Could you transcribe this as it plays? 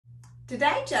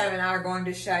Today, Joe and I are going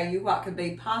to show you what could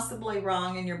be possibly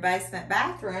wrong in your basement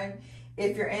bathroom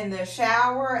if you're in the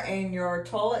shower and your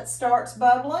toilet starts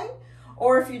bubbling,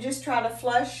 or if you just try to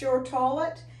flush your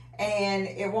toilet and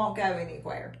it won't go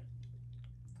anywhere.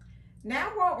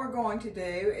 Now what we're going to do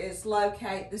is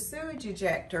locate the sewage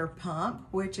ejector pump,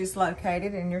 which is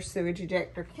located in your sewage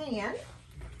ejector can.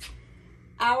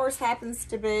 Ours happens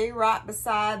to be right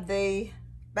beside the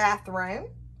bathroom.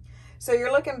 So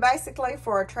you're looking basically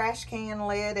for a trash can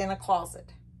lid in a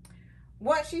closet.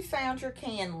 Once you've found your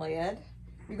can lid,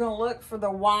 you're going to look for the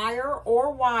wire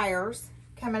or wires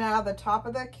coming out of the top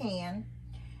of the can,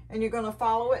 and you're going to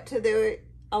follow it to the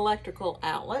electrical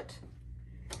outlet.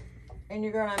 And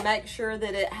you're going to make sure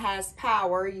that it has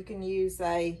power. You can use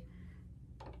a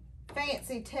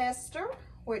fancy tester,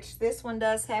 which this one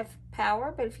does have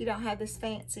power, but if you don't have this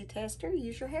fancy tester,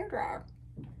 use your hairdryer.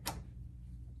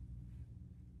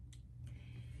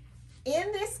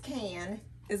 In this can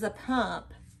is a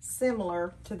pump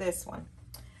similar to this one.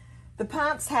 The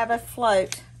pumps have a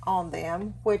float on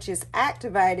them, which is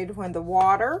activated when the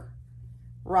water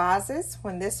rises.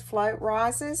 When this float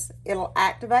rises, it'll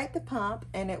activate the pump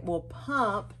and it will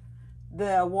pump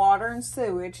the water and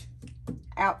sewage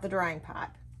out the drain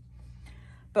pipe.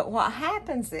 But what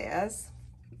happens is,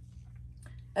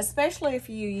 especially if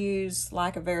you use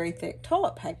like a very thick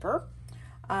toilet paper,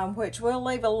 which we'll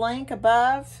leave a link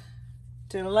above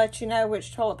to let you know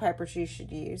which toilet papers you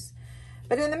should use.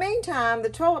 But in the meantime, the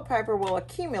toilet paper will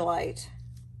accumulate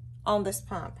on this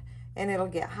pump and it'll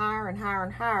get higher and higher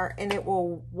and higher, and it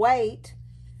will weight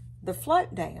the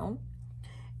float down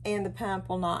and the pump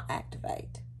will not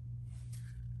activate.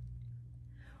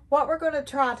 What we're going to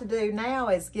try to do now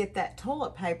is get that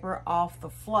toilet paper off the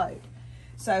float.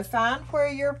 So find where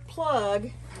your plug,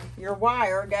 your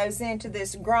wire, goes into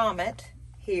this grommet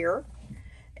here.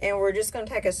 And we're just going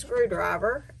to take a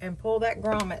screwdriver and pull that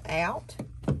grommet out,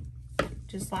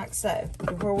 just like so,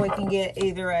 where we can get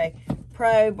either a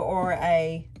probe or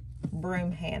a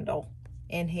broom handle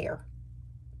in here.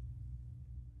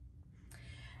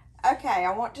 Okay,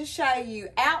 I want to show you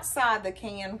outside the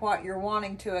can what you're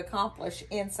wanting to accomplish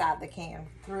inside the can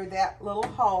through that little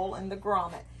hole in the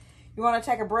grommet. You want to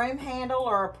take a broom handle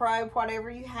or a probe,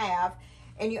 whatever you have,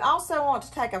 and you also want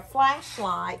to take a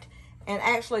flashlight and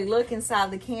actually look inside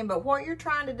the can. But what you're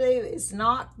trying to do is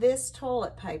knock this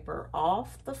toilet paper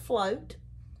off the float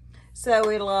so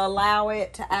it'll allow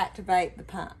it to activate the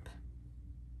pump.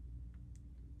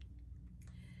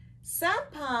 Some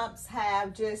pumps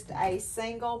have just a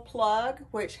single plug,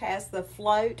 which has the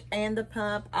float and the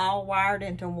pump all wired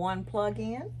into one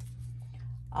plug-in.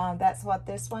 That's what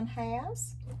this one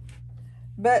has.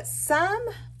 But some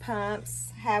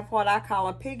pumps have what I call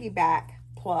a piggyback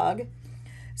plug.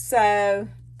 So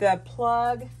the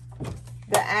plug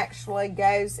that actually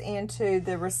goes into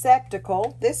the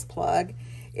receptacle, this plug,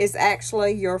 is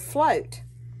actually your float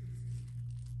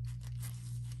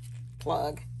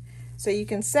plug. So you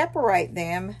can separate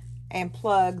them and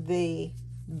plug the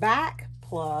back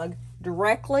plug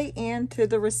directly into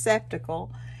the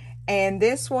receptacle, and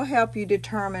this will help you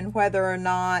determine whether or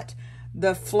not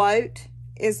the float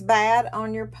is bad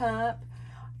on your pump.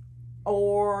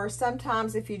 Or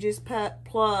sometimes if you just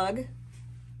plug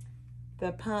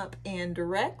the pump in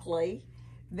directly,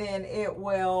 then it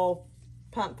will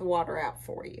pump the water out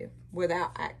for you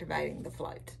without activating the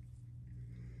float.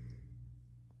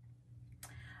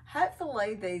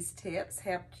 Hopefully these tips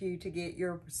helped you to get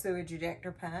your sewage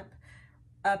ejector pump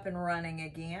up and running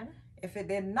again. If it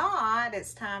did not,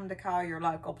 it's time to call your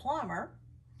local plumber.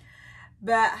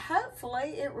 But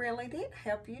hopefully it really did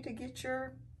help you to get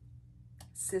your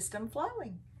system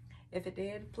flowing. If it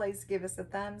did, please give us a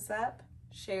thumbs up,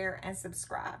 share, and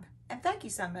subscribe. And thank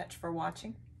you so much for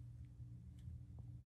watching.